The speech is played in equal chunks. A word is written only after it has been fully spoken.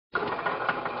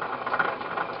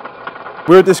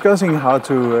We're discussing how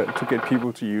to get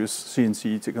people to use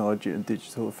CNC technology and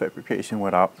digital fabrication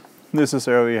without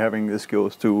necessarily having the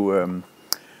skills to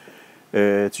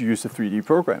use the 3D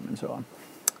program and so on.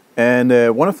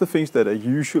 And one of the things that are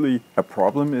usually a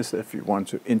problem is if you want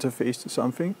to interface to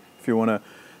something, if you want to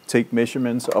take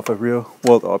measurements of a real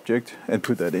world object and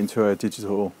put that into a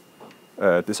digital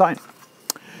design.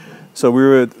 So we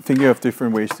were thinking of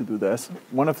different ways to do that.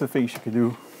 One of the things you can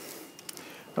do,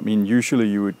 I mean, usually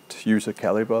you would use a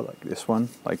caliper like this one,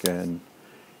 like an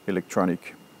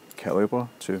electronic caliper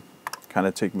to kind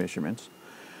of take measurements.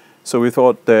 So we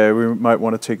thought we might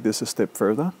want to take this a step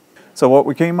further. So what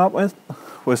we came up with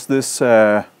was this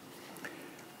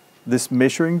this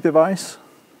measuring device.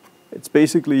 It's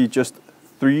basically just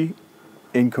 3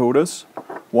 encoders,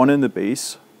 one in the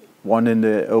base, one in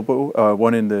the elbow,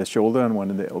 one in the shoulder, and one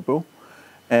in the elbow.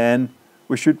 And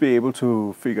we should be able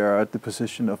to figure out the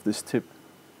position of this tip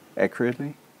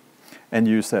accurately and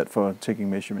use that for taking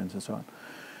measurements and so on.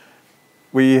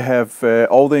 We have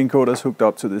all the encoders hooked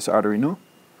up to this Arduino,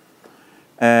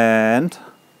 and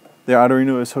the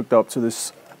Arduino is hooked up to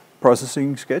this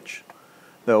processing sketch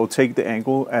that will take the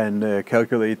angle and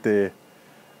calculate the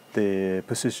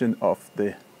position of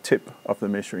the tip of the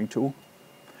measuring tool.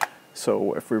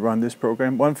 So if we run this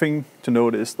program, one thing to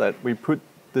note is that we put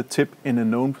the tip in a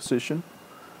known position.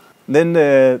 Then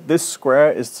this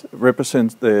square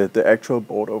represents the actual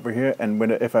board over here, and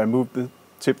if I move the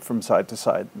tip from side to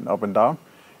side and up and down,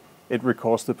 it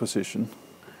records the position.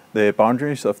 The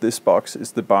boundaries of this box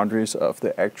is the boundaries of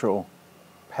the actual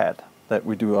pad that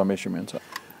we do our measurements on.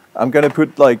 I'm going to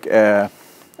put like a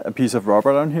piece of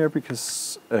rubber on here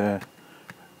because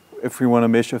if we want to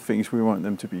measure things, we want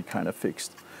them to be kind of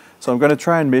fixed. So I'm going to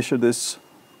try and measure this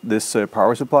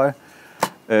power supply.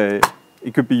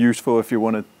 It could be useful if you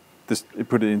want to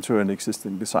put it into an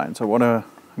existing design. So what I'm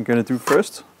going to do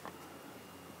first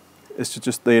is to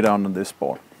just lay it down on this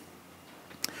board.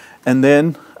 And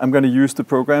then I'm going to use the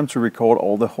program to record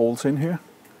all the holes in here.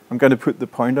 I'm going to put the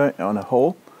pointer on a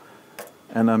hole,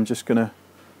 and I'm just going to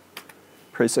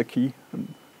press a key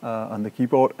on the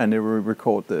keyboard, and it will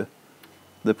record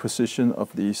the position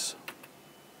of these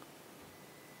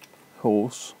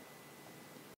holes.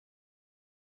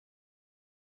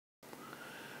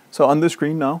 So on the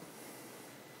screen now,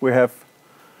 we have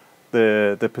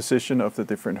the position of the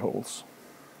different holes.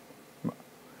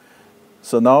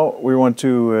 So now we want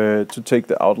to take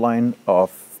the outline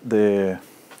of the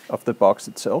box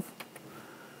itself.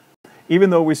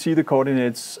 Even though we see the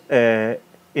coordinates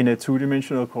in a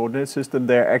 2-dimensional coordinate system,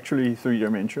 they're actually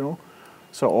 3-dimensional.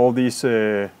 So all these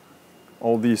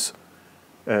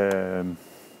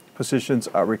positions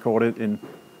are recorded in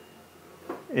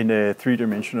a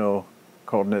 3-dimensional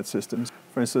coordinate systems.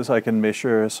 For instance, I can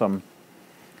measure something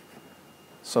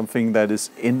that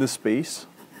is in the space.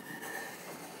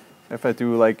 If I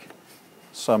do like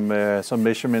some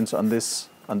measurements on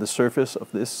the surface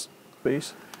of this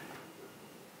space,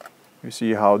 you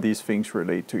see how these things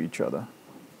relate to each other.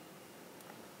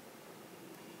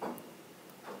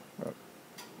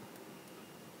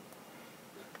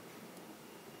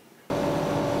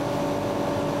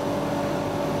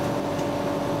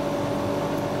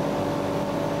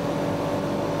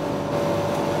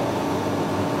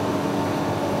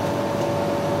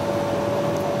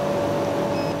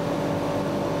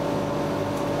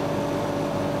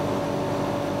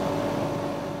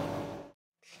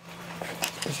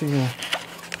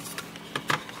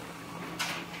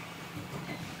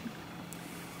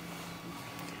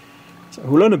 Så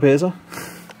hullerne passer.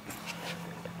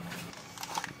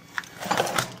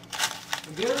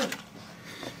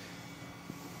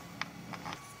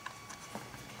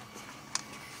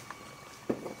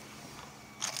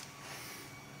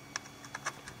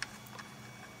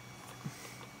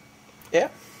 Ja,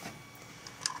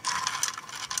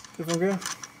 det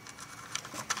fungerer.